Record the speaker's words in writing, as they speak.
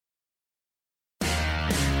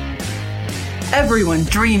Everyone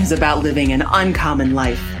dreams about living an uncommon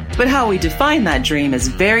life, but how we define that dream is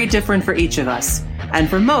very different for each of us. And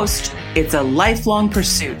for most, it's a lifelong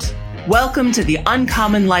pursuit. Welcome to the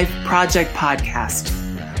Uncommon Life Project podcast.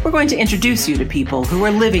 We're going to introduce you to people who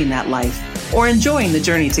are living that life or enjoying the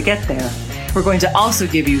journey to get there. We're going to also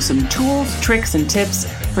give you some tools, tricks, and tips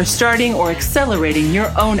for starting or accelerating your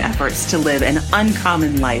own efforts to live an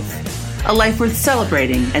uncommon life, a life worth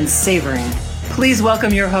celebrating and savoring. Please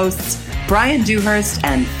welcome your hosts, Brian Dewhurst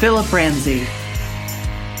and Philip Ramsey.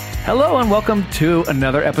 Hello and welcome to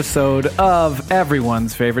another episode of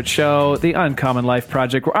everyone's favorite show, The Uncommon Life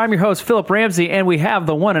Project, where I'm your host, Philip Ramsey, and we have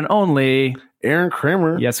the one and only Aaron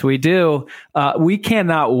Kramer. Yes, we do. We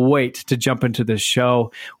cannot wait to jump into this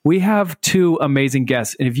show. We have two amazing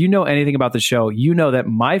guests. And if you know anything about the show, you know that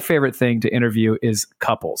my favorite thing to interview is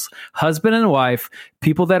couples, husband and wife,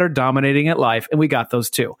 people that are dominating at life. And we got those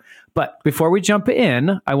too. But before we jump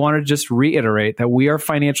in, I want to just reiterate that we are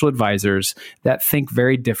financial advisors that think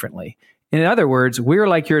very differently. In other words, we're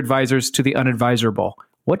like your advisors to the unadvisable.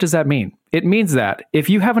 What does that mean? It means that if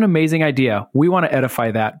you have an amazing idea, we want to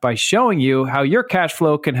edify that by showing you how your cash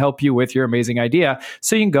flow can help you with your amazing idea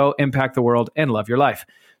so you can go impact the world and love your life.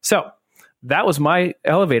 So that was my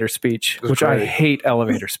elevator speech, which great. I hate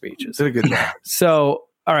elevator speeches. Did a good job. So,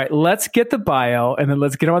 all right, let's get the bio and then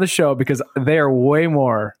let's get on the show because they are way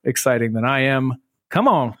more exciting than I am. Come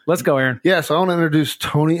on, let's go, Aaron. Yeah, so I want to introduce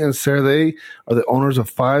Toney and Sarah. They are the owners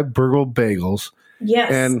of Borough Bagels.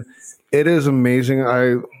 Yes. And it is amazing.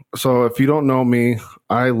 So if you don't know me,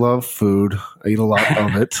 I love food. I eat a lot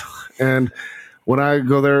of it. And when I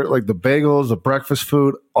go there, like the bagels, the breakfast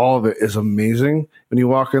food, all of it is amazing. When you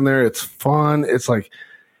walk in there, it's fun. It's like,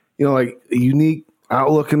 like a unique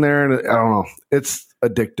outlook in there. And I don't know, it's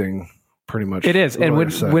addicting pretty much. It is. And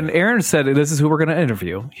when Aaron said, this is who we're going to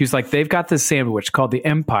interview, he was like, they've got this sandwich called the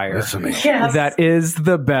Empire. That's amazing. Yes. That is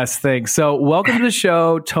the best thing. So welcome to the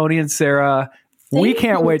show, Toney and Sarah. We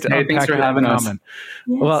can't wait to unpack thanks for having us. Yes.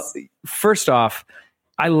 Well, first off,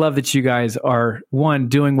 I love that you guys are, one,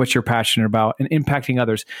 doing what you're passionate about and impacting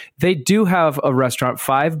others. They do have a restaurant,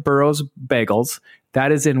 5 Boroughs Bagels.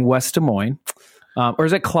 That is in West Des Moines. Or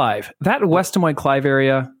is it Clive? That West Des Moines, Clive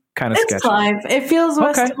area, kind of sketchy. It's Clive. It feels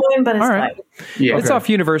West Des Moines, but it's Clive. Yeah. It's off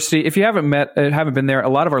University. If you haven't been there, a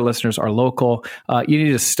lot of our listeners are local. You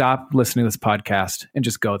need to stop listening to this podcast and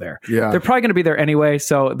just go there. Yeah. They're probably going to be there anyway,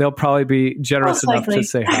 so they'll probably be generous enough to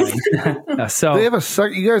say hi. So they have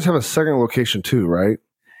you guys have a second location too, right?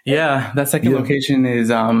 Yeah, that second location is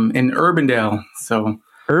in Urbandale. So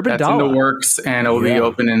that's in the works, and it will be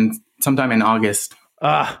open sometime in August.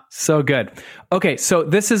 So good. Okay, so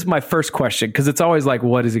this is my first question because it's always like,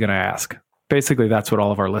 what is he going to ask? Basically, that's what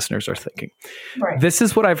all of our listeners are thinking. Right. This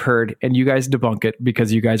is what I've heard, and you guys debunk it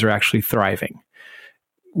because you guys are actually thriving.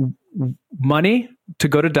 Money to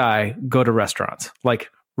go to die, go to restaurants. Like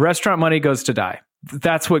restaurant money goes to die.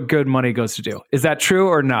 That's what good money goes to do. Is that true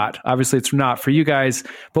or not? Obviously, it's not for you guys,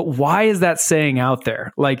 but why is that saying out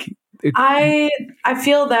there? Like, I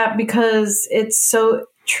feel that because it's so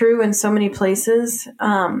true in so many places,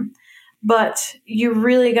 but you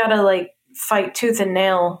really got to fight tooth and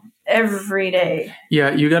nail every day.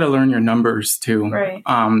 Yeah, you got to learn your numbers too. Right.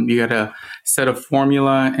 You got to set a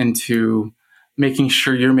formula into making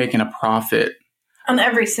sure you're making a profit on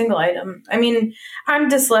every single item. I mean, I'm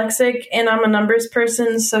dyslexic and I'm a numbers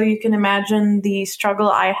person, so you can imagine the struggle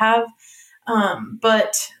I have.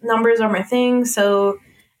 But numbers are my thing, so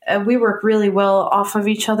we work really well off of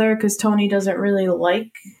each other because Toney doesn't really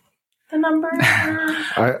like the number.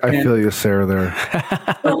 I feel you, Sarah, there.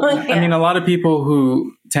 I mean, a lot of people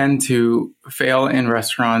who tend to fail in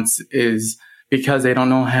restaurants is because they don't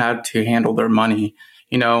know how to handle their money.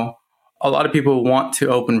 A lot of people want to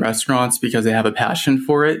open restaurants because they have a passion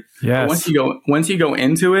for it. Yes. But once you go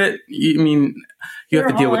into it, you have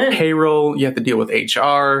to deal with payroll, you have to deal with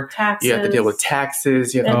HR, taxes, you have to deal with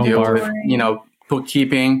taxes, you have to deal with,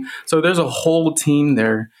 bookkeeping. So there's a whole team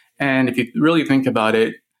there. And if you really think about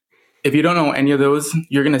it, if you don't know any of those,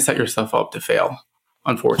 you're going to set yourself up to fail,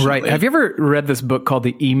 unfortunately. Right. Have you ever read this book called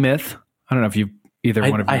The E-Myth? I don't know if you either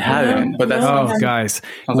one of you. I haven't, but that's guys,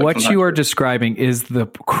 what you are describing is the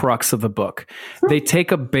crux of the book. They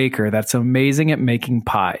take a baker that's amazing at making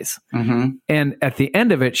pies. Mm-hmm. And at the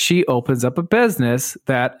end of it, she opens up a business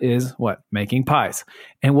that is making pies.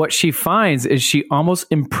 And what she finds is she almost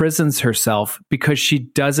imprisons herself because she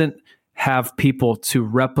doesn't have people to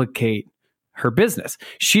replicate her business.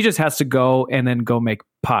 She just has to go make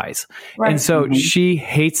pies. Right. And so she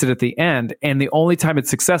hates it at the end. And the only time it's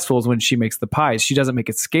successful is when she makes the pies. She doesn't make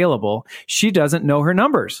it scalable. She doesn't know her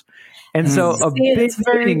numbers. And so a big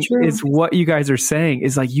thing true. is what you guys are saying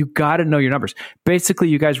is like, you got to know your numbers. Basically,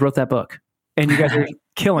 you guys wrote that book and you guys are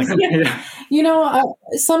killing it. Yeah. You know,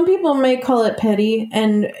 some people may call it petty,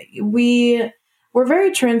 and we're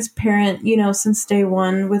very transparent, you know, since day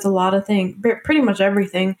one with a lot of things, pretty much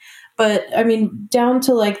everything. But I mean, down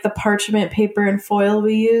to like the parchment paper and foil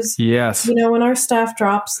we use. Yes. You know, when our staff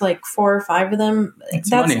drops like 4 or 5 of them,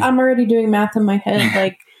 I'm already doing math in my head.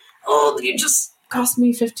 Like, oh, you just cost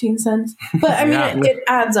me 15 cents. But I mean, it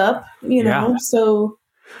adds up, you know, so.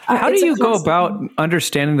 How do you go about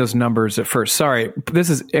understanding those numbers at first? Sorry, this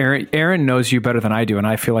is Aaron. Aaron knows you better than I do, and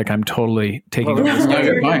I feel like I'm totally taking over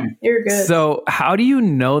this. You're good. So how do you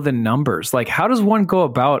know the numbers? Like, how does one go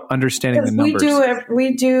about understanding the numbers?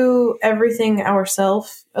 We do everything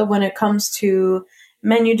ourselves when it comes to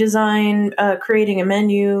menu design, creating a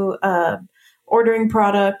menu, ordering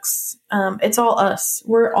products. It's all us.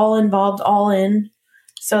 We're all involved, all in.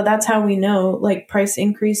 So that's how we know, like, price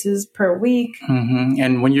increases per week. Mm-hmm.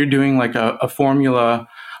 And when you're doing like a formula,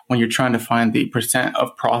 when you're trying to find the percent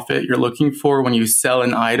of profit you're looking for when you sell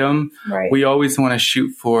an item, we always want to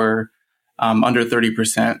shoot for under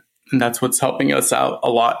 30%. And that's what's helping us out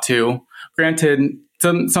a lot too. Granted,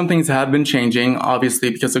 some things have been changing,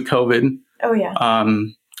 obviously, because of COVID. Oh, yeah.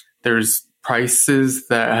 There's prices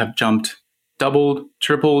that have jumped, doubled,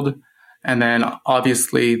 tripled. And then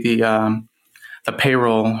obviously the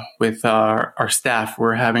payroll with our staff,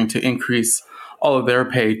 we're having to increase all of their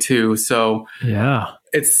pay too. So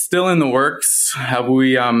it's still in the works. Have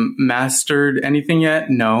we mastered anything yet?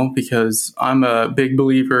 No, because I'm a big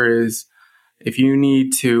believer is if you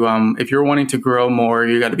need to, if you're wanting to grow more,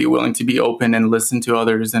 you got to be willing to be open and listen to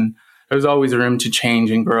others. And there's always room to change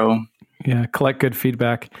and grow. Yeah, collect good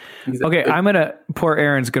feedback. Exactly. Okay, poor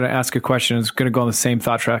Aaron's going to ask a question. It's going to go on the same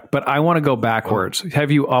thought track, but I want to go backwards.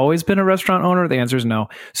 Have you always been a restaurant owner? The answer is no.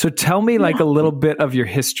 So tell me like a little bit of your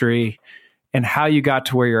history and how you got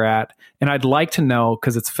to where you're at. And I'd like to know,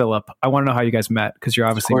 because it's Philip, I want to know how you guys met, because you're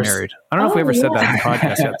obviously married. I don't know if we ever said that in the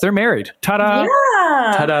podcast yet. They're married. Ta-da!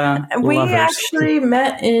 Yeah. Ta-da! We actually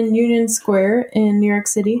met in Union Square in New York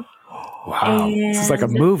City. Wow. This is like a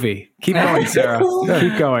movie. Keep going, Sarah.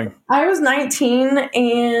 Keep going. I was 19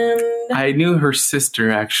 and I knew her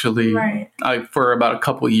sister actually for about a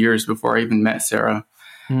couple of years before I even met Sarah.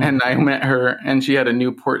 And I met her and she had a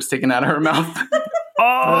Newport sticking out of her mouth.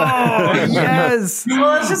 Oh, yes.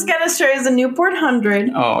 Well, let's just get us straight. It's a Newport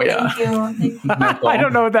 100. Oh, yeah. Thank you. I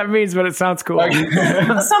don't know what that means, but it sounds cool.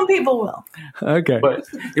 Some people will. Okay. But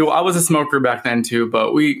I was a smoker back then too,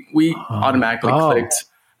 but we automatically clicked.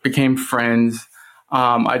 Became friends.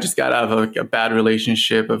 I just got out of a bad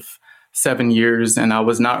relationship of 7 years, and I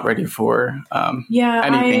was not ready for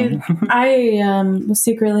anything. I was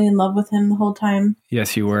secretly in love with him the whole time.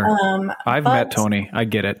 Yes, you were. I've met Tony. I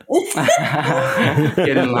get it.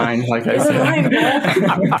 Get in line, like I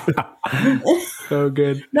said. So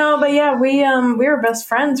good. No, but yeah, we were best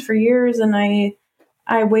friends for years, and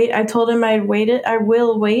I told him I'd wait it. I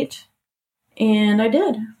will wait, and I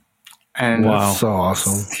did. And that's so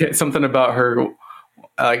awesome. Something about her,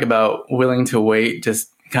 like about willing to wait,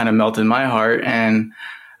 just kind of melted my heart. And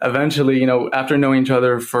eventually, after knowing each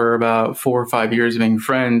other for about 4 or 5 years being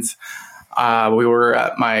friends, we were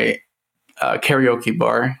at my karaoke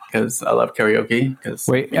bar, because I love karaoke.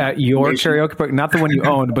 Wait, at your karaoke bar, not the one you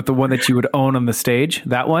owned, but the one that you would own on the stage?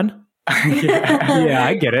 That one? Yeah,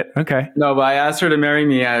 I get it. Okay. No, but I asked her to marry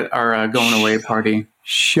me at our going away party.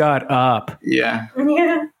 Shut up. Yeah.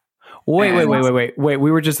 Yeah. Wait.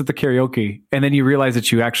 We were just at the karaoke, and then you realized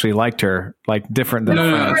that you actually liked her, like different than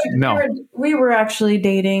friends. No. We were actually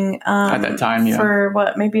dating at that time, for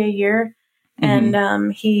maybe a year. Mm-hmm.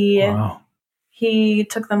 And he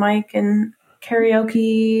took the mic and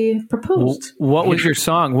karaoke proposed. What was your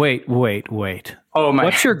song? Wait. Oh my!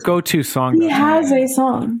 What's your go-to song? He has a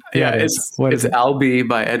song. Yeah, it's "I'll Be"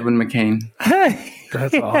 by Edwin McCain.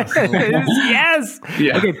 That's awesome. Yes.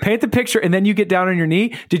 Yeah. Okay, paint the picture, and then you get down on your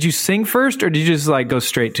knee. Did you sing first, or did you just like go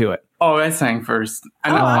straight to it? Oh, I sang first.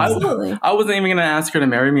 Absolutely. I wasn't even going to ask her to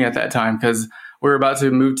marry me at that time, because we were about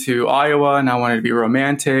to move to Iowa, and I wanted to be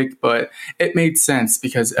romantic. But it made sense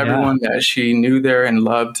because everyone that she knew there and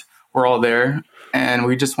loved were all there, and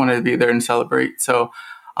we just wanted to be there and celebrate. So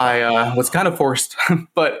I was kind of forced,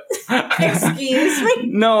 but excuse me.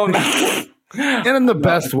 No. And in the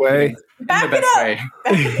best way. Back it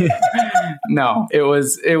up. No, it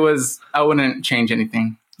was, I wouldn't change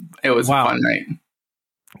anything. It was a fun night.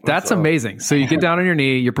 That's amazing. So you get down on your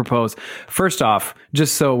knee, you propose. First off,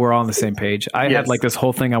 just so we're all on the same page, I had like this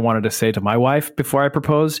whole thing I wanted to say to my wife before I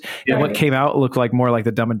proposed. And what came out looked like more like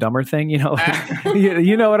the Dumb and Dumber thing, you know, like,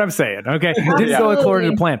 you know what I'm saying. Okay. It didn't go according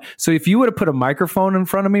to the plan. So if you would have put a microphone in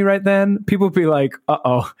front of me right then, people would be like,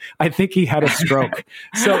 I think he had a stroke.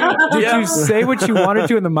 So did you say what you wanted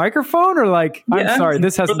to in the microphone, or like, I'm sorry,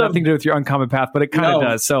 this has nothing to do with your uncommon path, but it kind of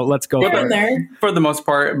does. So let's go for it. For the most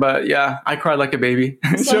part, but yeah, I cried like a baby.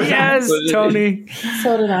 Yes, Tony.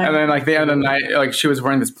 So did I. And then like the end of the night, like she was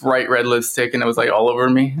wearing this bright red lipstick and it was like all over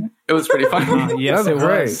me. It was pretty funny. Yes, it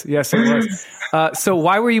was. Yes, it was. So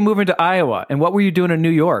why were you moving to Iowa, and what were you doing in New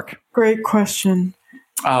York? Great question.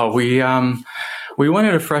 Oh, we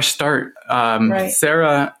wanted a fresh start.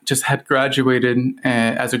 Sarah just had graduated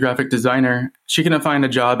as a graphic designer. She couldn't find a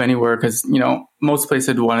job anywhere because, you know, most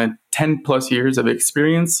places wanted 10 plus years of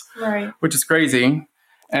experience, which is crazy.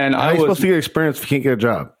 And How are you supposed to get experience if you can't get a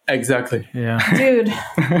job? Exactly. Yeah. Dude,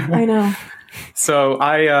 I know. So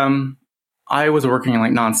I was working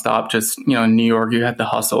like nonstop, just, you know, in New York, you had to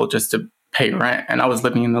hustle just to pay rent. And I was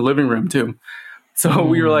living in the living room too. So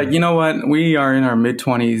we were like, you know what? We are in our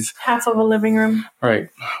mid-20s. Half of a living room. Right.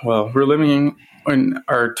 Well, we're living in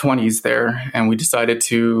our 20s there, and we decided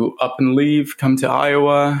to up and leave, come to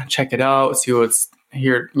Iowa, check it out, see what's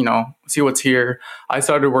here, you know, see what's here. I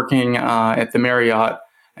started working at the Marriott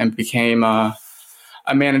and became a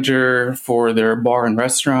manager for their bar and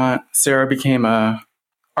restaurant. Sarah became a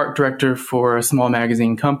art director for a small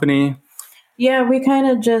magazine company. Yeah, we kind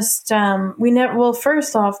of just,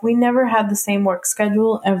 first off, we never had the same work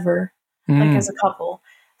schedule ever, like as a couple.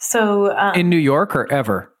 So, in New York or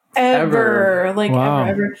ever? Ever. Like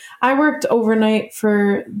ever. I worked overnight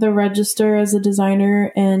for the Register as a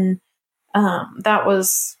designer, and that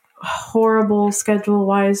was horrible schedule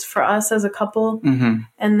wise for us as a couple.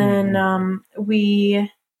 And then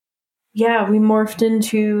we morphed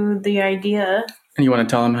into the idea. And you want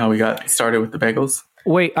to tell them how we got started with the bagels?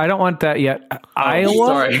 Wait, I don't want that yet. Iowa?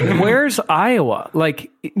 Sorry. Where's Iowa? Like,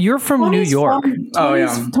 you're from New York.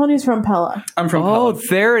 Tony's from Pella. I'm from Pella. Oh,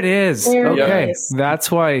 there it is. Okay. That's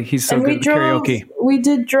why he's so good at karaoke. We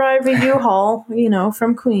did drive a U-Haul, you know,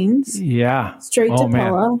 from Queens. Yeah. Straight to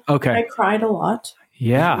Pella. Okay. I cried a lot.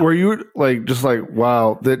 Yeah. Were you like, just like,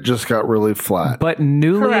 wow, that just got really flat? But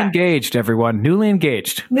newly engaged, everyone. Newly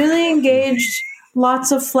engaged. Newly engaged,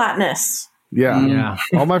 lots of flatness. Yeah.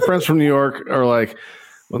 All my friends from New York are like,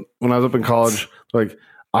 when I was up in college, like,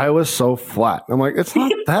 Iowa's so flat. I'm like, it's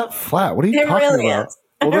not that flat. What are you talking about? Is.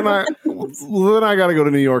 Well, then I got to go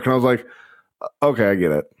to New York, and I was like, okay, I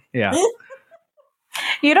get it. Yeah.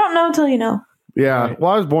 You don't know until you know. Yeah. Right.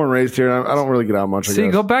 Well, I was born and raised here, and I don't really get out much. So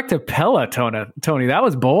you go back to Pella, Tony. That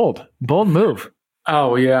was bold. Bold move.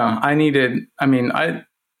 Oh, yeah. I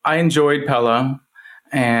enjoyed Pella,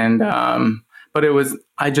 and but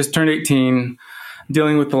I just turned 18,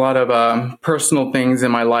 dealing with a lot of personal things in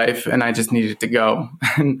my life, and I just needed to go.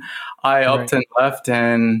 And I upped and left,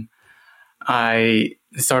 and I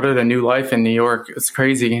started a new life in New York. It's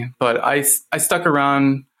crazy, but I stuck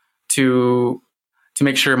around to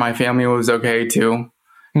make sure my family was okay too.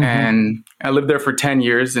 And I lived there for 10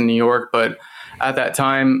 years in New York, but at that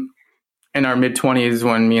time, in our mid-20s,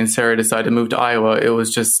 when me and Sarah decided to move to Iowa, it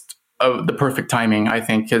was just the perfect timing, I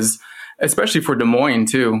think, because especially for Des Moines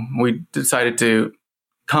too, we decided to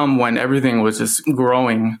come when everything was just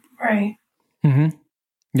growing. Right.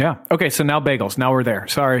 Yeah. Okay. So now bagels. Now we're there.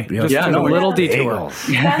 Sorry. Just a little detour.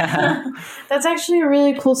 That's actually a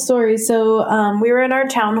really cool story. So we were in our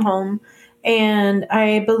townhome, and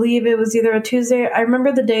I believe it was either a Tuesday. I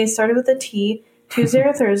remember the day started with a T, Tuesday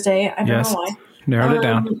or Thursday. I don't know why. Narrowed it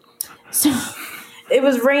down. So it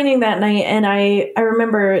was raining that night, and I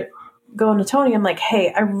remember going to Tony. I'm like,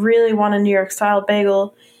 hey, I really want a New York style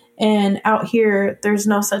bagel. And out here, there's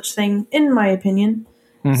no such thing, in my opinion.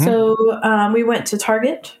 So we went to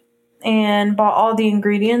Target and bought all the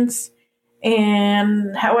ingredients.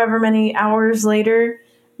 And however many hours later,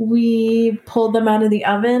 we pulled them out of the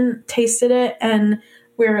oven, tasted it, and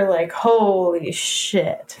we were like, holy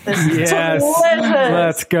shit, this is delicious.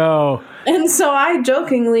 Let's go. And so I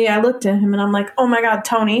looked at him and I'm like, oh my God,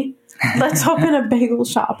 Tony, let's open a bagel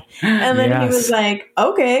shop. And then he was like,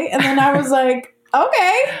 okay. And then I was like,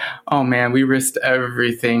 okay. Oh man, we risked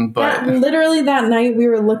everything, but literally that night we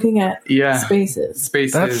were looking at spaces.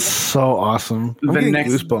 That's so awesome. I'm getting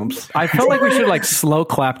goosebumps. I felt like we should like slow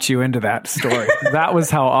clapped you into that story. That was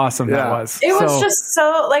how awesome that was. It was just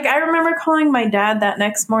so like, I remember calling my dad that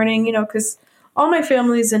next morning, you know, because all my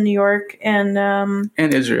family's in New York and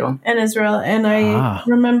Israel. And I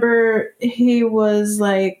remember he was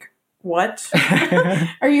like, what?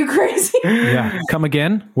 Are you crazy? Yeah. Come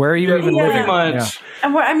again? Where are you even living? Pretty much.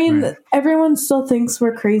 Yeah. I mean, everyone still thinks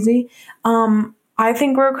we're crazy. I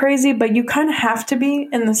think we're crazy, but you kind of have to be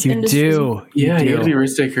in this industry. You You have do. to be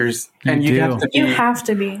risk takers. And you have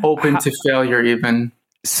to be open to failure even.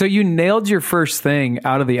 So you nailed your first thing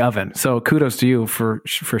out of the oven. So kudos to you for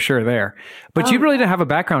sure there. But you really didn't have a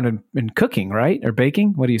background in cooking, right? Or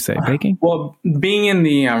baking? What do you say? Baking? Well, being in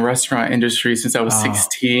the restaurant industry since I was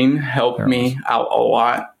 16 helped me out a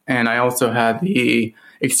lot. And I also had the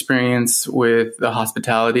experience with the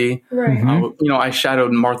hospitality. Right. I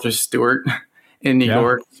shadowed Martha Stewart in New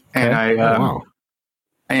York. And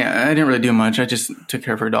I didn't really do much. I just took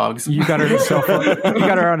care of her dogs. You got her on her cell phone. You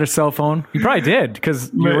got her on her cell phone. You probably did because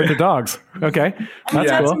you were into dogs. Okay,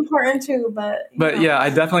 that's important too. But yeah, I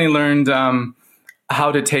definitely learned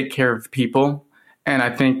how to take care of people. And I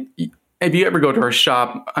think if you ever go to our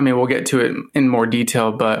shop, I mean, we'll get to it in more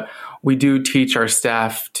detail, but we do teach our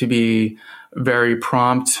staff to be very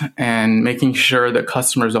prompt and making sure that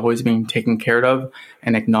customers always being taken care of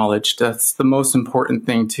and acknowledged. That's the most important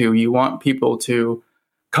thing too. You want people to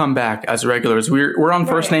come back as regulars. We're on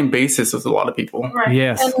first name basis with a lot of people. Right.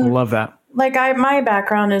 Yes, And love that. Like my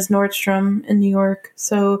background is Nordstrom in New York,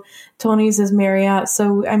 so Tony's is Marriott.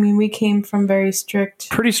 So I mean, we came from very strict,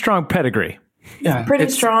 pretty strong pedigree. Yeah, pretty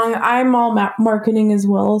strong. I'm all marketing as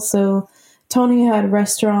well. So Tony had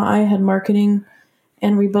restaurant, I had marketing,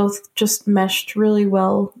 and we both just meshed really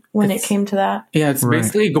well when it came to that. Yeah, it's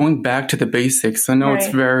basically going back to the basics. I know it's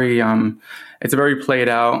very played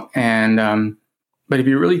out, and but if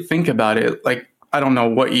you really think about it, like I don't know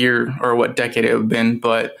what year or what decade it would have been,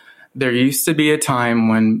 but there used to be a time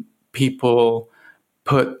when people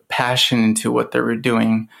put passion into what they were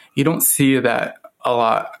doing. You don't see that a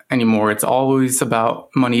lot anymore. It's always about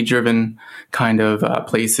money-driven kind of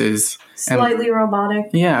places. Slightly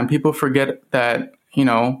robotic. Yeah, and people forget that,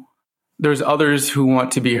 there's others who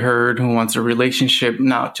want to be heard, who wants a relationship,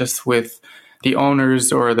 not just with the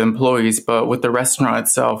owners or the employees, but with the restaurant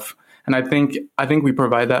itself. And I think we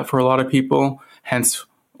provide that for a lot of people, hence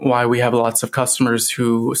why we have lots of customers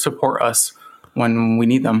who support us when we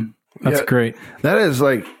need them. That's great. That is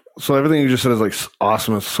like, so everything you just said is like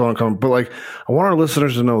awesome. It's so uncommon. But like, I want our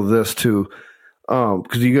listeners to know this too,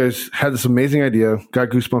 because you guys had this amazing idea, got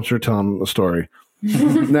goosebumps for telling the story.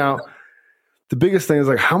 Now, the biggest thing is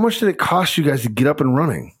like, how much did it cost you guys to get up and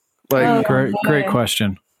running? Like, great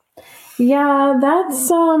question. Yeah, that's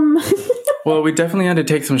Well, we definitely had to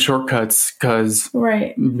take some shortcuts because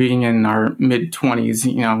being in our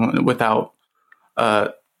mid-20s, without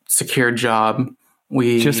a secure job,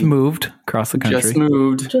 we just moved across the country.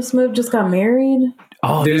 Just got married.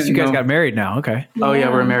 Oh, you guys got married now. Okay. Yeah. Oh, yeah,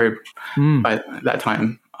 we're married by that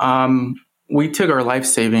time. We took our life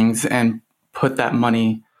savings and put that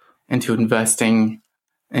money into investing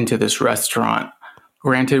into this restaurant.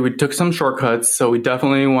 Granted, we took some shortcuts, so we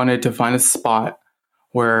definitely wanted to find a spot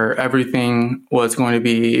where everything was going to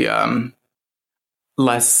be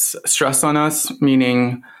less stress on us,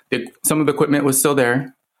 meaning some of the equipment was still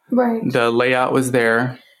there. Right. The layout was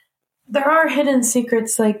there. There are hidden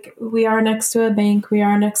secrets, like we are next to a bank, we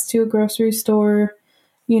are next to a grocery store.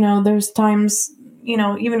 There's times,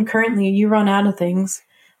 even currently you run out of things.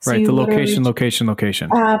 So the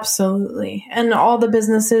location. Absolutely. And all the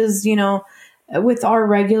businesses, with our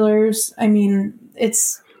regulars, I mean,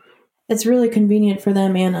 it's really convenient for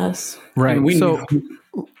them and us. Right. So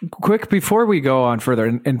quick, before we go on further,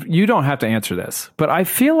 and you don't have to answer this, but I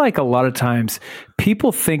feel like a lot of times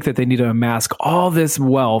people think that they need to amass all this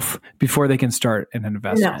wealth before they can start an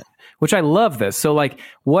investment, which I love this. So like,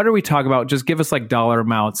 what are we talking about? Just give us like dollar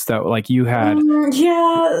amounts that like you had.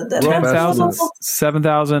 10,000,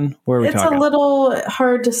 7,000. Where are we talking? It's a little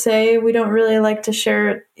hard to say. We don't really like to share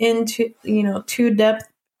it into, too depth.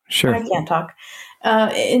 Sure. I can't talk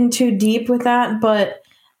in too deep with that, but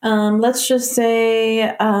let's just say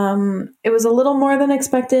it was a little more than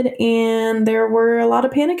expected, and there were a lot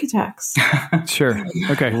of panic attacks. Sure.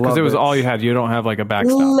 Okay. Because it was all you had. You don't have like a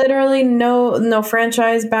backstop. Literally no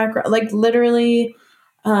franchise background. Like literally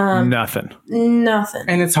nothing.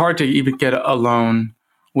 And it's hard to even get a loan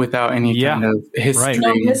without any kind of history.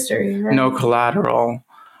 No history. Right. No collateral.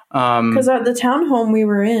 Because the townhome we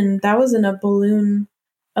were in, that was in a balloon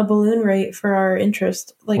rate for our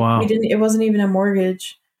interest. Like it wasn't even a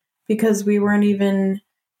mortgage because we weren't even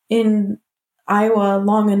in Iowa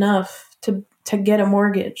long enough to get a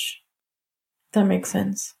mortgage. That makes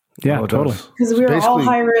sense. Yeah, totally. Because we were all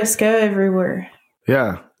high risk everywhere.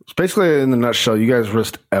 Yeah. It's basically, in the nutshell, you guys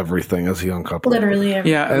risked everything as a young couple. Literally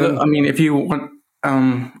everything. Yeah. I mean, if you want,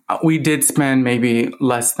 we did spend maybe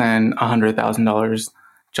less than $100,000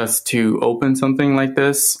 just to open something like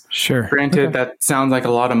this. Sure. Granted, that sounds like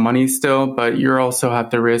a lot of money still, but you also have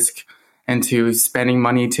to risk into spending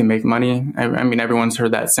money to make money. I mean, everyone's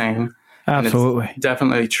heard that saying. Absolutely. And it's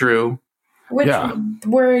definitely true. Which,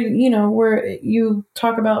 where you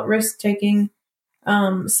talk about risk taking,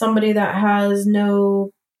 somebody that has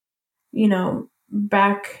no, no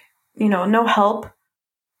help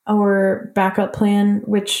or backup plan,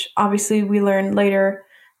 which obviously we learned later,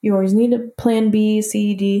 you always need a plan B,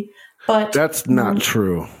 C, D. But that's not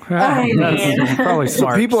true. That's probably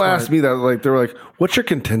smart. So people ask me that, like, they're like, "What's your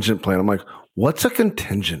contingent plan?" I'm like, "What's a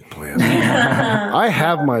contingent plan?" I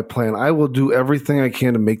have my plan. I will do everything I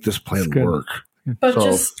can to make this plan work. But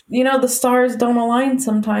just, the stars don't align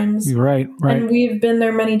sometimes. Right. And we've been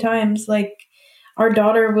there many times. Like, our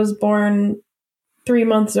daughter was born 3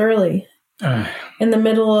 months early in the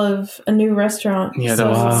middle of a new restaurant. Yeah, that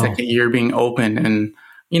was the second year being open, and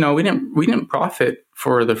we didn't profit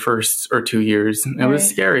for the first or 2 years. It was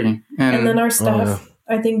scary, and then our staff.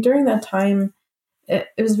 I think during that time, it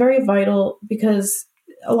was very vital because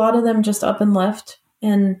a lot of them just up and left,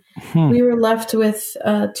 and we were left with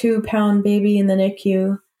a 2-pound baby in the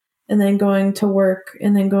NICU, and then going to work,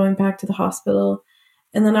 and then going back to the hospital,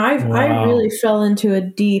 and then I really fell into a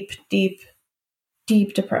deep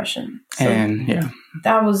depression. So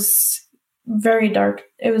that was very dark.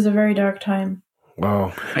 It was a very dark time.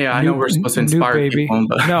 Wow. Yeah, I know we're supposed to inspire people,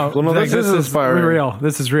 but this is inspiring. Real.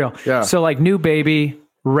 This is real. Yeah. So, like, new baby,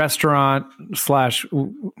 restaurant /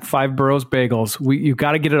 5 Boroughs Bagels. You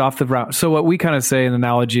got to get it off the route. So what we kind of say in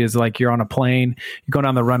analogy is, like, you're on a plane, you're going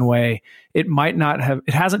down the runway. It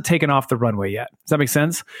hasn't taken off the runway yet. Does that make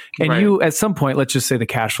sense? And you, at some point, let's just say the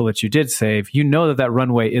cash flow that you did save, that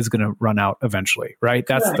runway is going to run out eventually, right?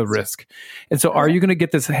 That's the risk. And so are you going to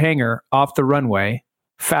get this hanger off the runway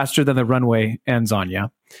faster than the runway ends on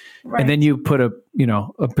you? Right. And then you put a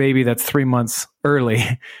baby that's 3 months early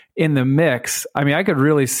in the mix. I mean, I could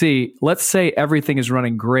really see, let's say everything is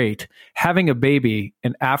running great, having a baby,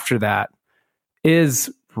 and after that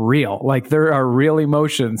is real. Like, there are real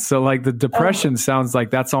emotions. So, like, the depression sounds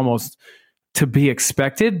like that's almost to be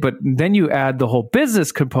expected, but then you add the whole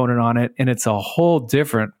business component on it, and it's a whole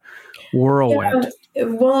different whirlwind. Yeah,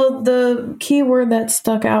 well, the key word that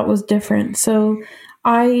stuck out was different. So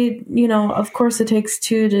of course it takes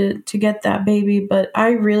 2 to get that baby, but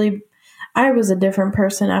I was a different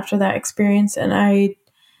person after that experience. And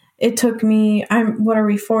it took me,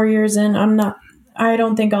 4 years in? I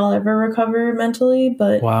don't think I'll ever recover mentally,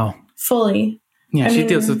 but fully. Yeah, she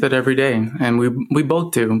deals with it every day, and we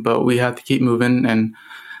both do, but we have to keep moving. And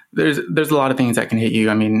there's a lot of things that can hit you.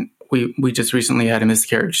 I mean, we just recently had a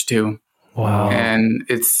miscarriage too. Wow. And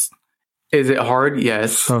is it hard?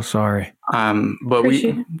 Yes. So sorry. But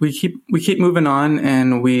we keep moving on,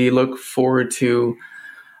 and we look forward to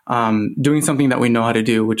doing something that we know how to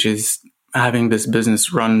do, which is having this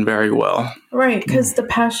business run very well. Right, because the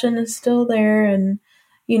passion is still there, and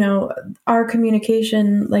our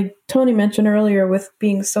communication, like Toney mentioned earlier, with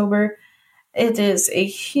being sober, it is a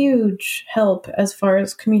huge help as far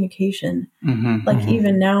as communication.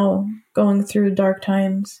 Even now, going through dark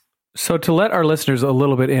times. So to let our listeners a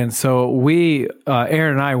little bit in, so we,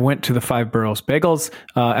 Aaron and I went to the 5 Boroughs Bagels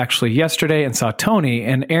actually yesterday and saw Toney,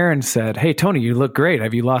 and Aaron said, "Hey, Toney, you look great.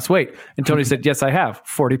 Have you lost weight?" And Toney said, "Yes, I have,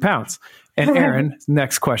 40 pounds. And Aaron's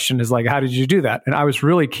next question is like, "How did you do that?" And I was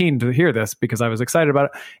really keen to hear this because I was excited about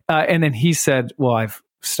it. And then he said, "Well, I've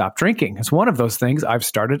stopped drinking. It's one of those things. I've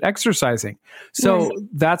started exercising." So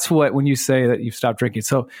that's when you say that you've stopped drinking.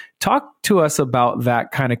 So talk to us about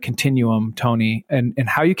that kind of continuum, Toney, and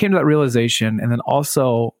how you came to that realization. And then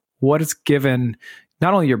also what it's given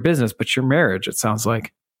not only your business, but your marriage, it sounds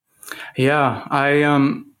like. Yeah.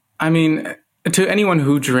 I mean, to anyone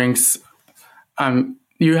who drinks,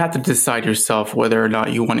 you have to decide yourself whether or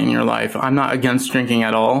not you want it in your life. I'm not against drinking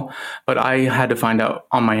at all, but I had to find out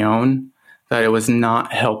on my own that it was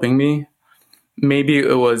not helping me. Maybe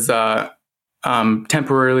it was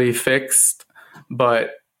temporarily fixed,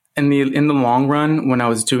 but in the long run, when I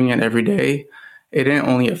was doing it every day, it didn't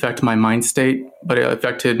only affect my mind state, but it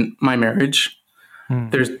affected my marriage.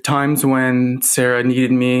 There's times when Sarah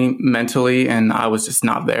needed me mentally and I was just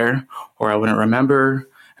not there, or I wouldn't remember,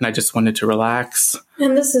 and I just wanted to relax.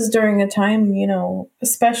 And this is during a time,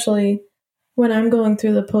 especially when I'm going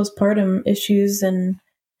through the postpartum issues, and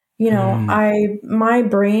my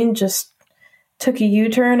brain just took a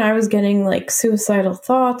U-turn. I was getting like suicidal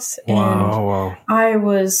thoughts, and I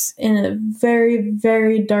was in a very,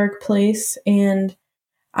 very dark place, and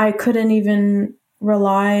I couldn't even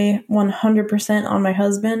rely 100% on my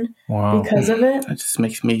husband because of it. That just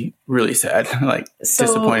makes me really sad,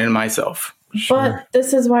 disappointed in myself. But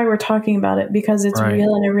this is why we're talking about it, because it's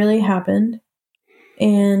real and it really happened.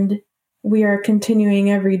 And we are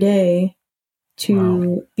continuing every day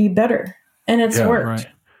to be better. And it's worked. Right.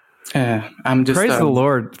 Yeah, I'm just praise the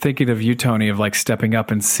Lord. Thinking of you, Toney, of like stepping up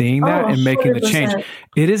and seeing that and making the change.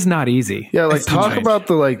 It is not easy. Yeah, like talk about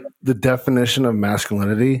the definition of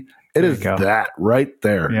masculinity. It is that right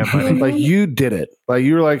there. Yeah, like you did it. Like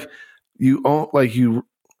you were you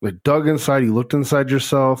dug inside. You looked inside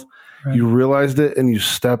yourself. Right. You realized it, and you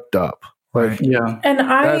stepped up. And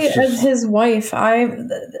as his wife, I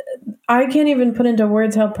can't even put into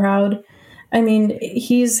words how proud. I mean,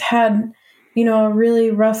 he's had, a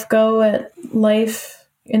really rough go at life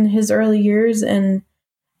in his early years. And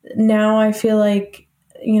now I feel like,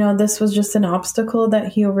 this was just an obstacle that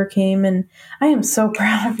he overcame. And I am so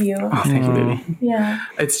proud of you. Oh, thank you, baby. Yeah.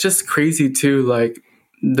 It's just crazy too. Like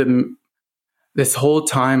this whole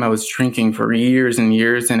time I was drinking for years and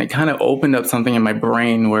years, and it kind of opened up something in my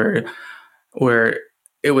brain where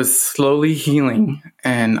it was slowly healing.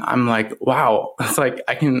 And I'm like, wow, it's like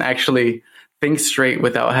I can actually think straight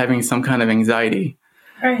without having some kind of anxiety.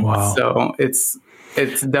 Right. Wow. So it's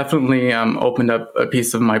definitely opened up a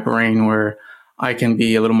piece of my brain where I can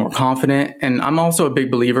be a little more confident. And I'm also a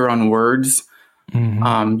big believer on words.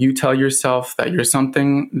 Mm-hmm. You tell yourself that you're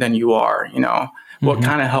something, then you are. Mm-hmm. What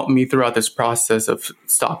kind of helped me throughout this process of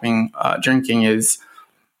stopping drinking is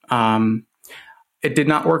it did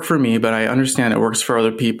not work for me, but I understand it works for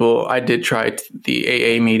other people. I did try the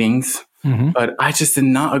AA meetings. Mm-hmm. But I just did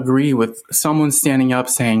not agree with someone standing up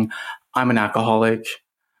saying, I'm an alcoholic.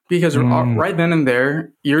 Because right then and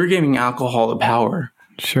there, you're giving alcohol the power.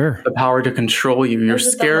 Sure. The power to control you. You're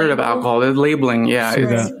scared of alcohol. The labeling.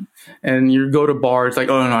 Yeah. And you go to bars like,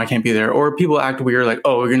 oh, no, I can't be there. Or people act weird like,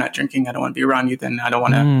 oh, you're not drinking. I don't want to be around you. Then I don't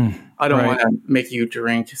want to make you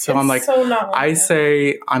drink. So I'm like, I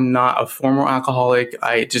say I'm not a former alcoholic.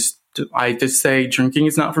 I just say drinking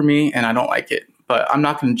is not for me and I don't like it. But I'm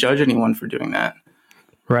not going to judge anyone for doing that.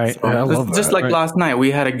 Right. So I love just like last night,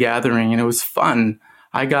 we had a gathering and it was fun.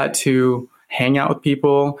 I got to hang out with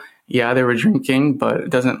people. Yeah, they were drinking,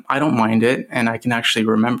 but I don't mind it. And I can actually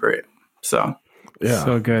remember it. So, yeah.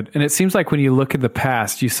 So good. And it seems like when you look at the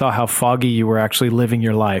past, you saw how foggy you were actually living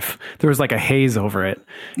your life. There was like a haze over it.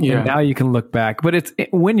 Yeah. And now you can look back. But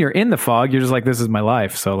when you're in the fog, you're just like, this is my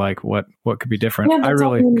life. So like, what could be different? Yeah, that's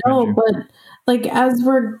all we know, but like as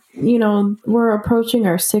we're approaching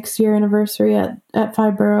our 6-year anniversary at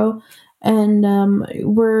Five Borough, and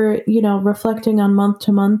we're reflecting on month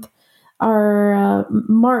to month. Our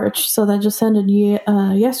March, so that just ended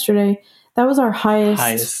yesterday. That was our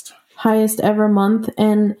highest ever month,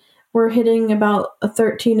 and we're hitting about a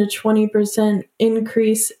 13 to 20%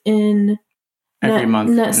 increase in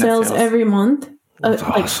net sales every month,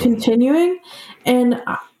 like continuing. And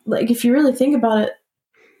like if you really think about it.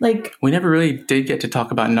 Like we never really did get to talk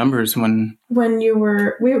about numbers when you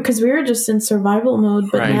were because we were just in survival mode,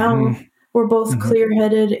 but now we're both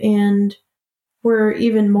clear-headed and we're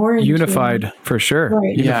even more unified for sure.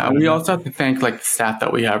 Right. Yeah, and we also have to thank like the staff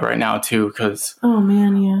that we have right now too, because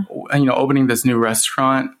opening this new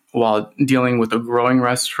restaurant while dealing with a growing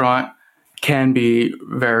restaurant can be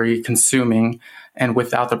very consuming, and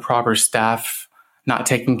without the proper staff not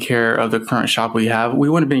taking care of the current shop we have, we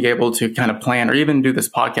wouldn't be able to kind of plan or even do this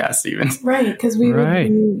podcast even. Right, because we would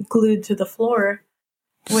be glued to the floor.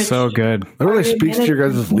 So good. That really speaks to your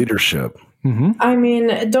guys' leadership. Mm-hmm. I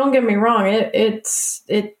mean, don't get me wrong.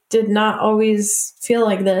 It did not always feel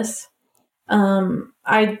like this. Another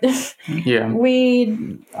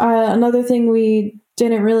thing we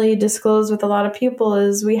didn't really disclose with a lot of people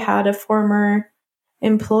is we had a former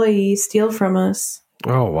employee steal from us.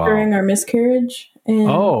 Oh, wow. During our miscarriage. And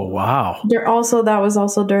that was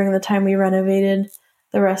also during the time we renovated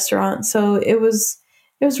the restaurant. So it was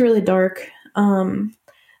really dark.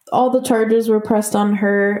 All the charges were pressed on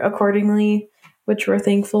her accordingly, which we're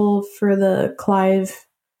thankful for the Clive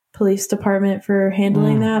Police Department for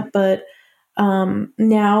handling that. But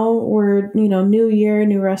now we're, new year,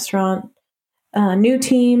 new restaurant, new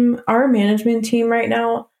team. Our management team right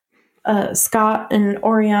now, Scott and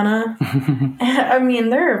Oriana, I mean,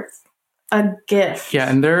 they're a gift. Yeah,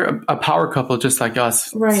 and they're a power couple just like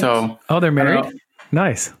us. Right. So, they're married?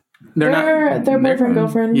 Nice. They're boyfriend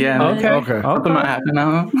girlfriend. Yeah. Okay. Something might happen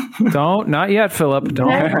now. Not yet, Philip. Don't.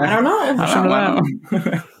 I don't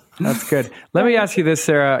know. That's good. Let me ask you this,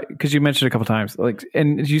 Sarah, because you mentioned a couple times,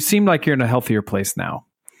 and you seem like you're in a healthier place now.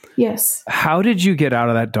 Yes. How did you get out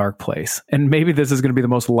of that dark place? And maybe this is going to be the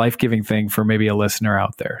most life-giving thing for maybe a listener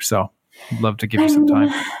out there. So I'd love to give you some time.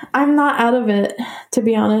 I'm not out of it, to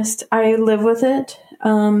be honest. I live with it.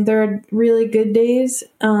 There are really good days.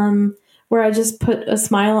 where I just put a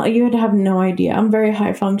smile. You would have no idea. I'm very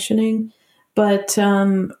high functioning, but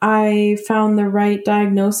I found the right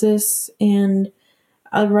diagnosis and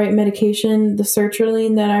a right medication. The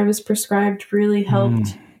sertraline that I was prescribed really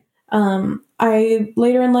helped.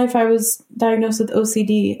 Later in life, I was diagnosed with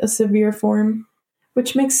OCD, a severe form,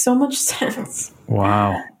 which makes so much sense.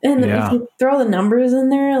 Wow. And if you throw the numbers in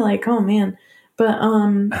there, like, oh man. But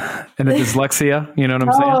and the dyslexia, you know what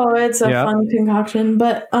I'm saying? Oh, it's a fun concoction.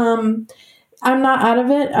 But I'm not out of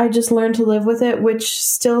it. I just learned to live with it, which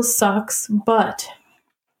still sucks. But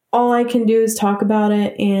all I can do is talk about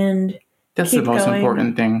it and that's the most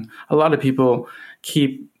important thing. A lot of people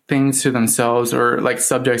keep things to themselves, or like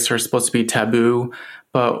subjects are supposed to be taboo,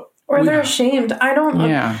 but they're ashamed. I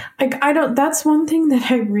don't. That's one thing that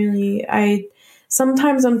I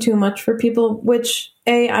sometimes I'm too much for people. Which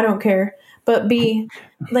A, I don't care. But B,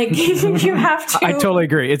 like, you have to. I totally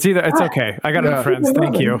agree. It's okay. I got enough friends.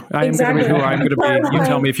 Thank you. I am going to be who I'm going to be. You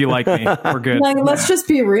tell me if you like me. We're good. Like, let's just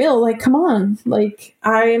be real. Like, come on. Like,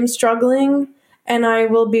 I am struggling, and I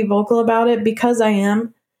will be vocal about it because I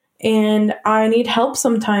am, and I need help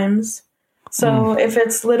sometimes. So if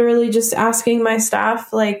it's literally just asking my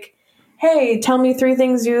staff, like, hey, tell me 3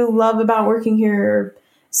 things you love about working here, or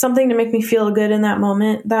something to make me feel good in that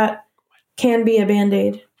moment, that can be a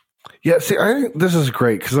Band-Aid. Yeah, see, I think this is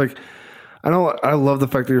great because, like, I love the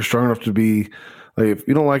fact that you're strong enough to be, like, if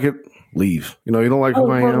you don't like it, leave. You know, you don't like who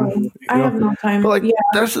I am. I have no time. But, like,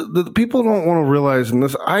 that's the people don't want to realize, and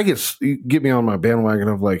this, you get me on my bandwagon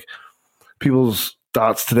of, like, people's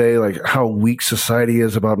thoughts today, like how weak society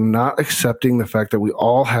is about not accepting the fact that we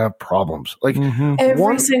all have problems. Like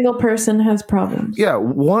every single person has problems. Yeah,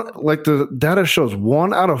 like the data shows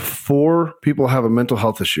 1 out of 4 people have a mental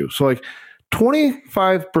health issue. So like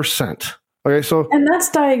 25%. Okay, so and that's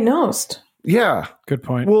diagnosed. Yeah, good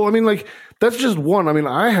point. Well, I mean, like that's just one. I mean,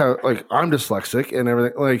 I'm dyslexic and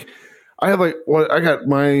everything. Like I have I got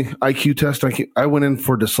my IQ test. I went in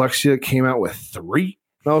for dyslexia, came out with 3,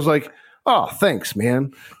 and I was like, oh, thanks,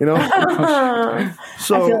 man. You know?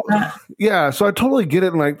 So, yeah, so I totally get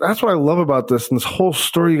it. And like, that's what I love about this. And this whole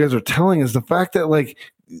story you guys are telling is the fact that like,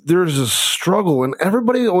 there's a struggle and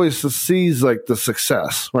everybody always sees like the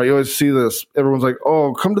success, right? You always see this. Everyone's like,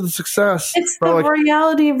 oh, come to the success. It's the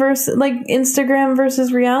reality versus like Instagram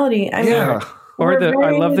versus reality. I mean,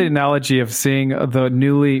 I love the analogy of seeing the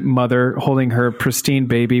newly mother holding her pristine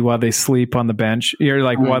baby while they sleep on the bench. You're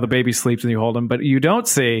like, while the baby sleeps and you hold him, but you don't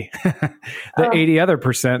see the 80 other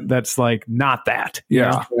percent that's like not that.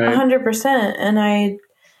 Yeah. 100%. And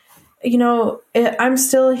I'm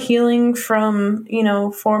still healing from,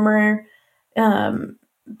 former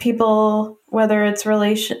people, whether it's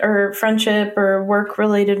relation or friendship or work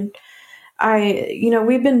related.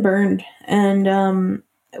 We've been burned and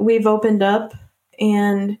we've opened up.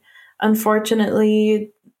 And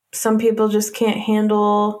unfortunately, some people just can't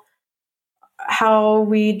handle how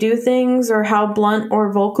we do things or how blunt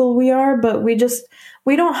or vocal we are. But we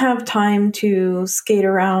don't have time to skate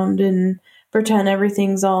around and pretend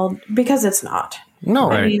everything's all, because it's not.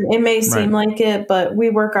 No, I mean, it may seem like it, but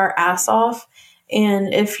we work our ass off.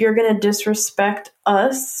 And if you're going to disrespect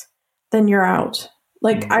us, then you're out.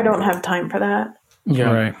 Like, I don't have time for that.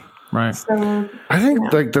 Yeah. Right. So, I think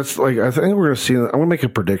I think we're going to see, I'm going to make a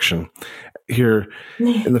prediction here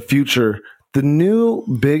in the future. The new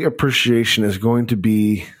big appreciation is going to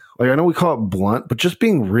be, like, I know we call it blunt, but just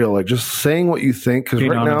being real, like just saying what you think. Because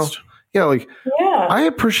right honest. Now, I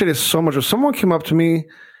appreciate it so much. If someone came up to me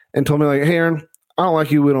and told me like, hey, Aaron, I don't like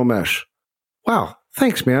you. We don't mesh. Wow.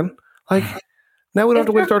 Thanks, man. Like, now we don't have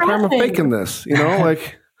to waste our time on faking this,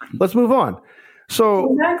 like, let's move on.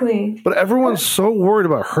 So exactly. But everyone's so worried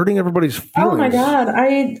about hurting everybody's feelings. Oh my God.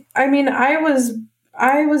 I mean, I was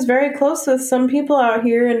very close with some people out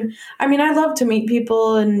here, and I mean, I love to meet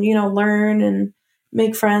people and, learn and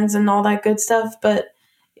make friends and all that good stuff. But,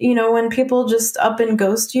 when people just up and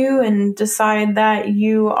ghost you and decide that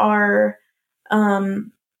you are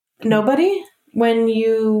nobody when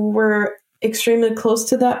you were extremely close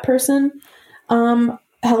to that person,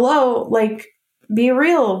 hello, like, be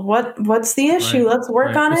real. What's the issue? Right. Let's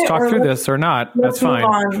work on let's it. Talk through this or not. That's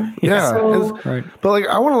fine. Yeah. So, but like,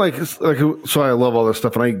 I want to so I love all this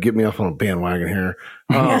stuff and I get me off on a bandwagon here.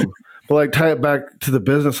 But like tie it back to the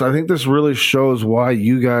business. I think this really shows why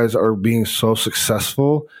you guys are being so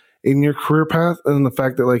successful in your career path. And the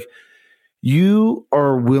fact that like you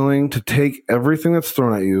are willing to take everything that's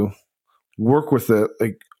thrown at you, work with it,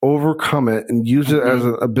 like overcome it and use it as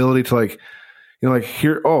an ability to like,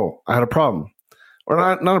 here, I had a problem. Or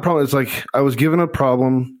not a problem. It's like I was given a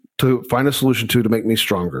problem to find a solution to make me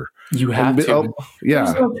stronger. You have to. Yeah.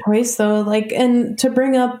 There's no choice though. Like, and to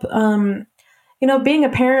bring up being a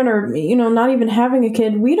parent or, not even having a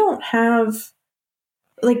kid, we don't have,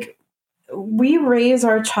 like, we raise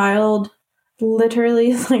our child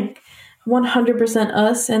literally like 100%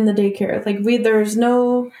 us and the daycare. Like there's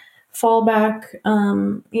no fallback,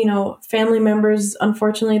 family members,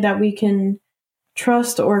 unfortunately, that we can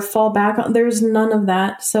trust or fall back on. There's none of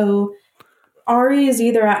that. So Ari is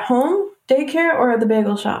either at home, daycare, or at the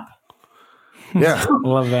bagel shop. Yeah.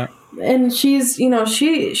 Love that. And she's,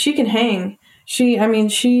 she can hang.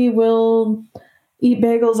 She will eat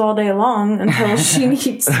bagels all day long until she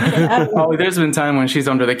needs to get out of it. Oh, there's been time when she's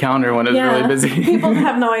under the counter when it's really busy. People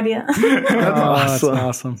have no idea. That's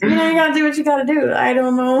awesome. You gotta do what you gotta do. I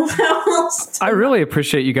don't know how else. I really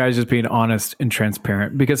appreciate you guys just being honest and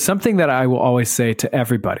transparent, because something that I will always say to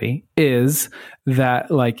everybody is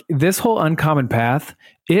that, like, this whole uncommon path,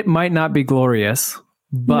 it might not be glorious,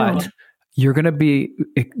 but you're going to be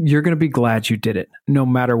glad you did it no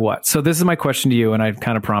matter what. So this is my question to you, and I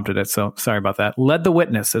kind of prompted it, so sorry about that. Led the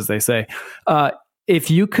witness, as they say. If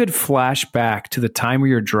you could flash back to the time where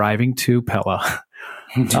you're driving to Pella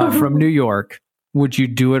from New York, would you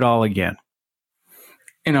do it all again?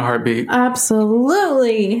 In a heartbeat.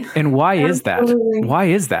 Absolutely. And why is that? Why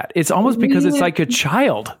is that? It's almost because it's like a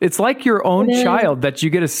child. It's like your own child that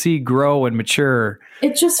you get to see grow and mature.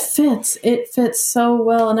 It just fits. It fits so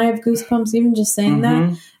well. And I have goosebumps even just saying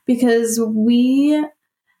that, because we,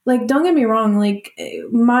 like, don't get me wrong, like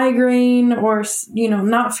migraine or,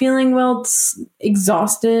 not feeling well,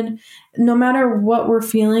 exhausted, no matter what we're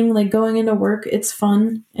feeling, like going into work, it's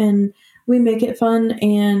fun and we make it fun.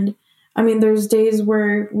 And there's days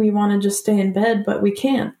where we want to just stay in bed, but we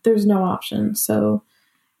can't. There's no option. So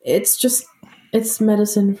it's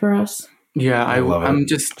medicine for us. Yeah, I'm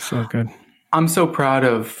just so good. I'm so proud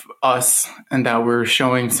of us and that we're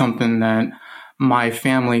showing something that my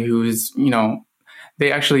family, who's,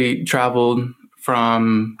 they actually traveled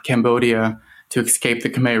from Cambodia to escape the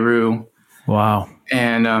Khmer Rouge. Wow.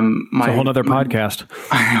 And it's a whole other podcast.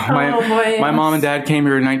 My mom and dad came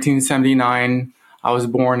here in 1979. I was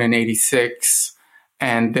born in 86,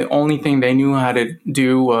 and the only thing they knew how to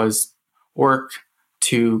do was work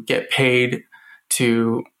to get paid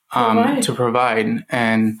to provide.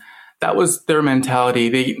 And that was their mentality.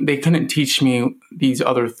 They couldn't teach me these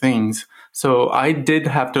other things. So I did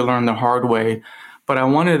have to learn the hard way, but I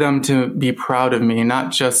wanted them to be proud of me,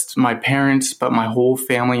 not just my parents, but my whole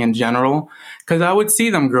family in general. Because I would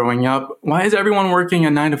see them growing up. Why is everyone working a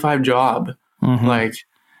 9-to-5 job?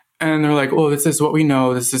 And they're like, oh, this is what we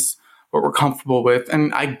know. This is what we're comfortable with.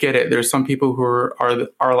 And I get it. There's some people who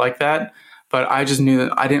are like that. But I just knew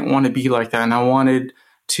that I didn't want to be like that. And I wanted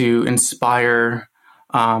to inspire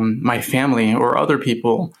my family or other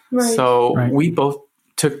people. Right. So we both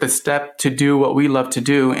took the step to do what we love to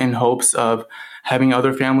do in hopes of having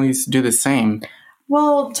other families do the same.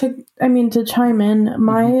 Well, to chime in,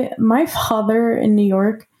 my father in New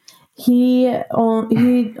York, he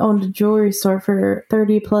owned a jewelry store for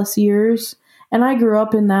 30 plus years, and I grew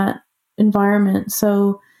up in that environment.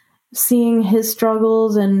 So seeing his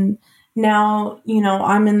struggles, and now,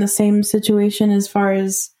 I'm in the same situation as far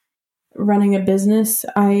as running a business.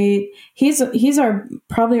 He's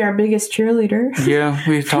probably our biggest cheerleader. Yeah,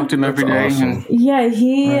 we talk to him every day. Awesome. Yeah,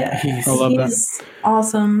 he's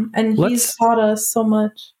awesome, and he's taught us so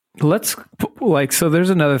much. So there's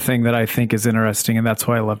another thing that I think is interesting, and that's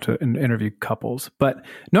why I love to interview couples. But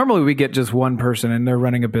normally we get just one person and they're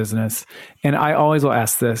running a business. And I always will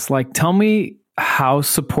ask this, like, tell me how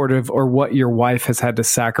supportive or what your wife has had to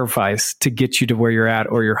sacrifice to get you to where you're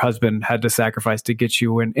at, or your husband had to sacrifice to get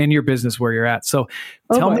you in your business where you're at. So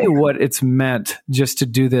tell me what it's meant just to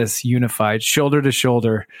do this unified, shoulder to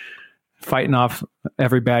shoulder, fighting off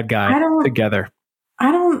every bad guy together.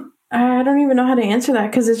 I don't even know how to answer that,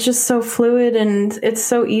 because it's just so fluid and it's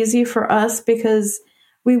so easy for us because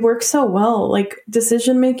we work so well. Like,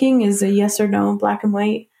 decision making is a yes or no, black and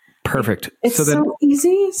white. Perfect. It's so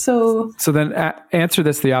easy. So then answer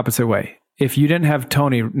this the opposite way. If you didn't have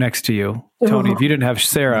Toney next to you, Toney, if you didn't have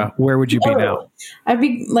Sarah, where would you be now? I'd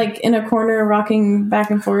be like in a corner rocking back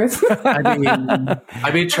and forth.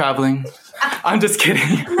 I'd be traveling. I'm just kidding.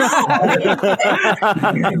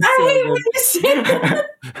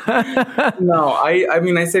 No,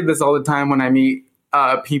 I say this all the time when I meet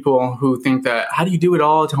people who think that, how do you do it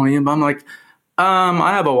all, Toney? And I'm like,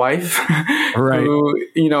 I have a wife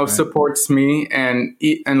who, supports me and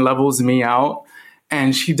levels me out.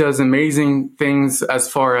 And she does amazing things as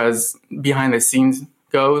far as behind the scenes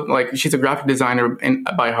go. Like, she's a graphic designer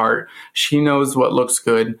by heart. She knows what looks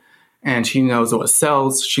good, and she knows what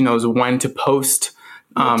sells. She knows when to post,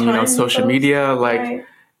 social media.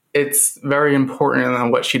 it's very important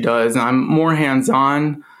in what she does. And I'm more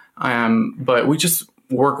hands-on, but we just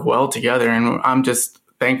work well together, and I'm just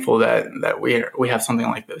thankful that we have something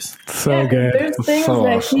like this. So good. There's things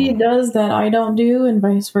that he does that I don't do, and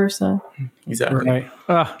vice versa. Exactly. Right.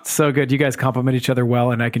 Oh, so good. You guys compliment each other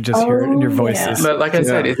well, and I can just hear it in your voices. Yeah. But like I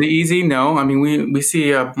said, is it easy? No. I mean, we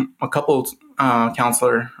see a couple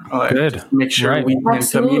counselor to make sure we can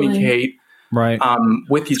communicate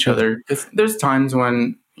with each other. Because there's times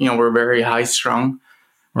when we're very high strung,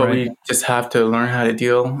 but we just have to learn how to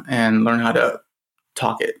deal and learn how to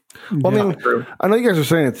talk it. Well, I mean, I know you guys are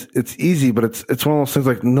saying it's easy, but it's one of those things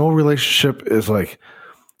like no relationship is like,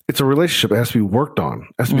 it's a relationship. It has to be worked on.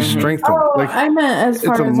 It has to be strengthened. Oh, like, I meant as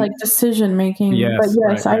far as like decision making. Yes, but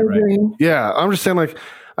yes, I agree. Yeah, I'm just saying like,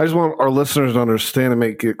 I just want our listeners to understand and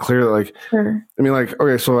make it clear that like, I mean like,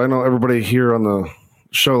 okay, so I know everybody here on the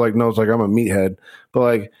show like knows like I'm a meathead, but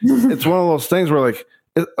like it's one of those things where like,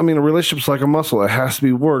 I mean, a relationship's like a muscle. It has to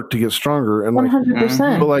be worked to get stronger. And like,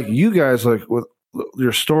 100%. But like you guys, like with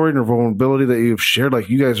your story and your vulnerability that you've shared, like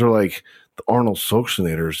you guys are like the Arnold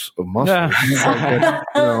Schwarzeneggers of muscle.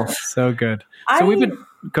 Yeah. So good. So we've been.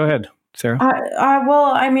 Go ahead, Sarah.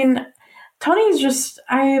 Well, I mean, Tony's just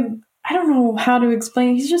I don't know how to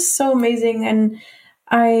explain. He's just so amazing, and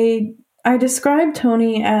I describe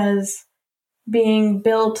Tony as being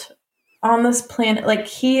built on this planet. Like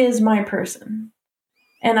he is my person,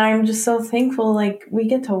 and I'm just so thankful. Like we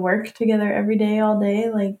get to work together every day, all day.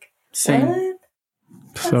 Like same. What?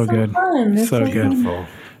 So good. So good.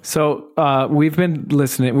 So we've been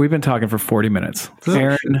listening. We've been talking for 40 minutes.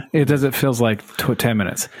 Aaron, it feels like 10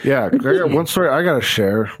 minutes. Yeah. I got one story I got to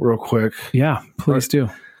share real quick. Yeah, please do.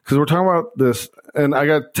 Because we're talking about this, and I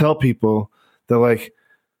got to tell people that like,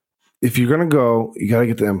 if you're going to go, you got to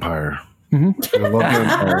get the Empire. Mm-hmm. I love the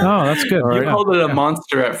Empire. Oh, that's good. You called it a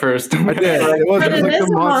monster at first. I did. It was like a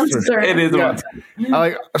monster. It is a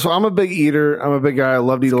monster. So I'm a big eater. I'm a big guy. I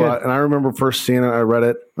love to eat a lot. And I remember first seeing it. I read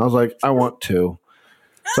it. I was like, I want two.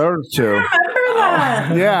 So I ordered two. I remember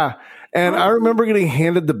that. Yeah. And I remember getting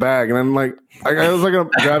handed the bag, and I'm like, I was like, gonna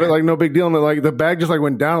grab it, like no big deal. And like the bag just like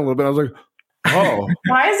went down a little bit. I was like, oh,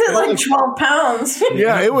 why is it like 12 pounds?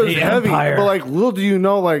 Yeah, it was The heavy. Empire. But like, little do you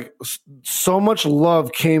know, like so much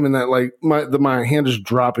love came in that. Like my hand just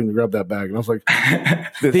dropping to grab that bag, and I was like,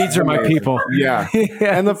 these are my people. Yeah. Yes.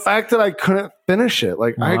 And the fact that I couldn't finish it,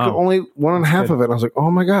 like I could only 1.5 of it. And I was like,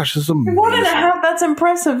 oh my gosh, this is amazing. 1.5. That's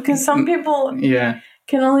impressive because some people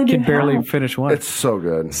can only do barely half. finish one. It's so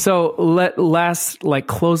good. So last like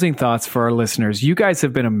closing thoughts for our listeners. You guys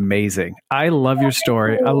have been amazing. I love your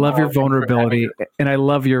story. I love your vulnerability, and I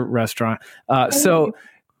love your restaurant. So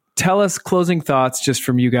tell us closing thoughts just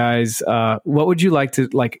from you guys. What would you like to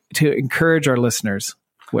encourage our listeners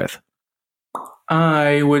with?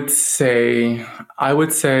 I would say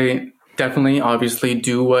definitely, obviously,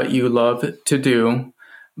 do what you love to do.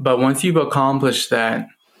 But once you've accomplished that,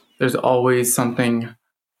 there's always something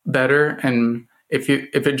better. And if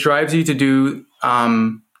it drives you to do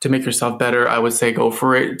to make yourself better, I would say go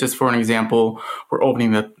for it. Just for an example, we're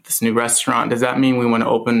opening this new restaurant. Does that mean we want to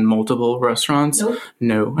open multiple restaurants? Nope.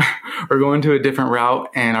 No. We're going to a different route,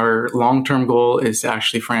 and our long-term goal is to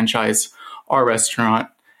actually franchise our restaurant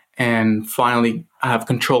and finally have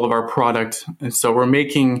control of our product. And so we're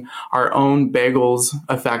making our own bagels,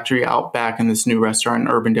 a factory out back in this new restaurant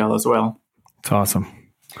in Urbandale as well. It's awesome.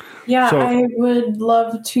 Yeah, I would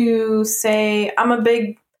love to say I'm a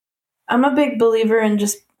big believer in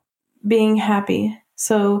just being happy.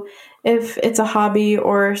 So if it's a hobby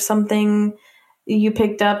or something you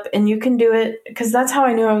picked up and you can do it, because that's how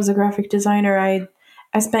I knew I was a graphic designer.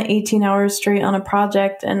 I spent 18 hours straight on a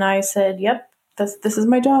project, and I said, yep, this is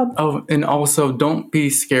my job. Oh, and also don't be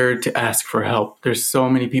scared to ask for help. There's so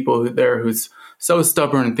many people there who's so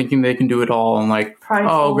stubborn and thinking they can do it all and like, Prideful.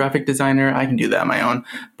 Oh, graphic designer, I can do that on my own.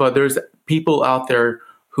 But there's people out there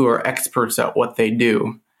who are experts at what they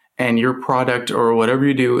do. And your product or whatever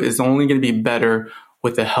you do is only going to be better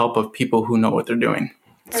with the help of people who know what they're doing.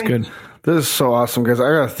 It's good. This is so awesome, guys. I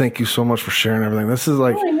got to thank you so much for sharing everything. This is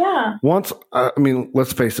like, once, I mean,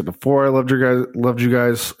 let's face it, before I loved you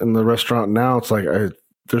guys in the restaurant. Now it's like,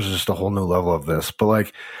 there's just a whole new level of this. But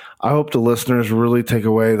like, I hope the listeners really take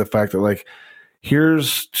away the fact that like,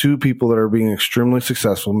 here's two people that are being extremely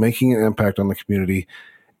successful, making an impact on the community,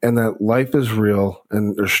 and that life is real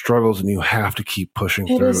and there's struggles and you have to keep pushing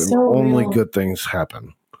through, and only good things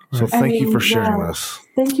happen. So thank you for sharing this.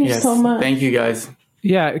 Thank you so much. Thank you, guys.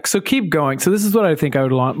 Yeah, so keep going. So this is what I think I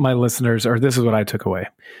would want my listeners, or this is what I took away,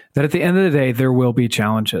 that at the end of the day, there will be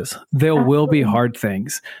challenges. There will be hard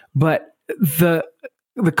things, but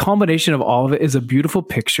the culmination of all of it is a beautiful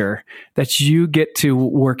picture that you get to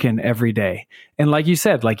work in every day. And like you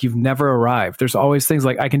said, like you've never arrived. There's always things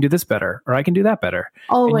like I can do this better or I can do that better.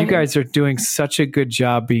 Always. And you guys are doing such a good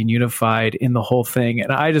job being unified in the whole thing.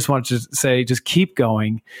 And I just want to say, just keep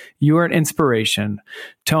going. You are an inspiration.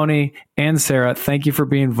 Toney and Sarah, thank you for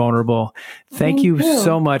being vulnerable. Thank you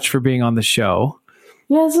so much for being on the show.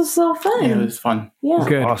 Yeah, this was so fun. Yeah, it was fun. Yeah.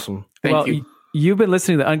 Good. Awesome. Thank you. You've been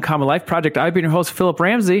listening to the Uncommon Life Project. I've been your host, Philip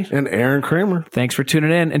Ramsey. And Aaron Kramer. Thanks for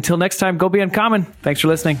tuning in. Until next time, go be uncommon. Thanks for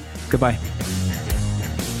listening. Goodbye.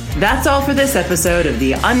 That's all for this episode of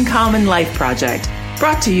the Uncommon Life Project,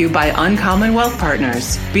 brought to you by Uncommon Wealth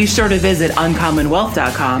Partners. Be sure to visit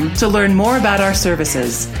uncommonwealth.com to learn more about our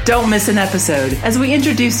services. Don't miss an episode as we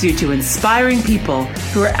introduce you to inspiring people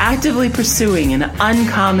who are actively pursuing an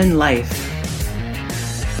uncommon life.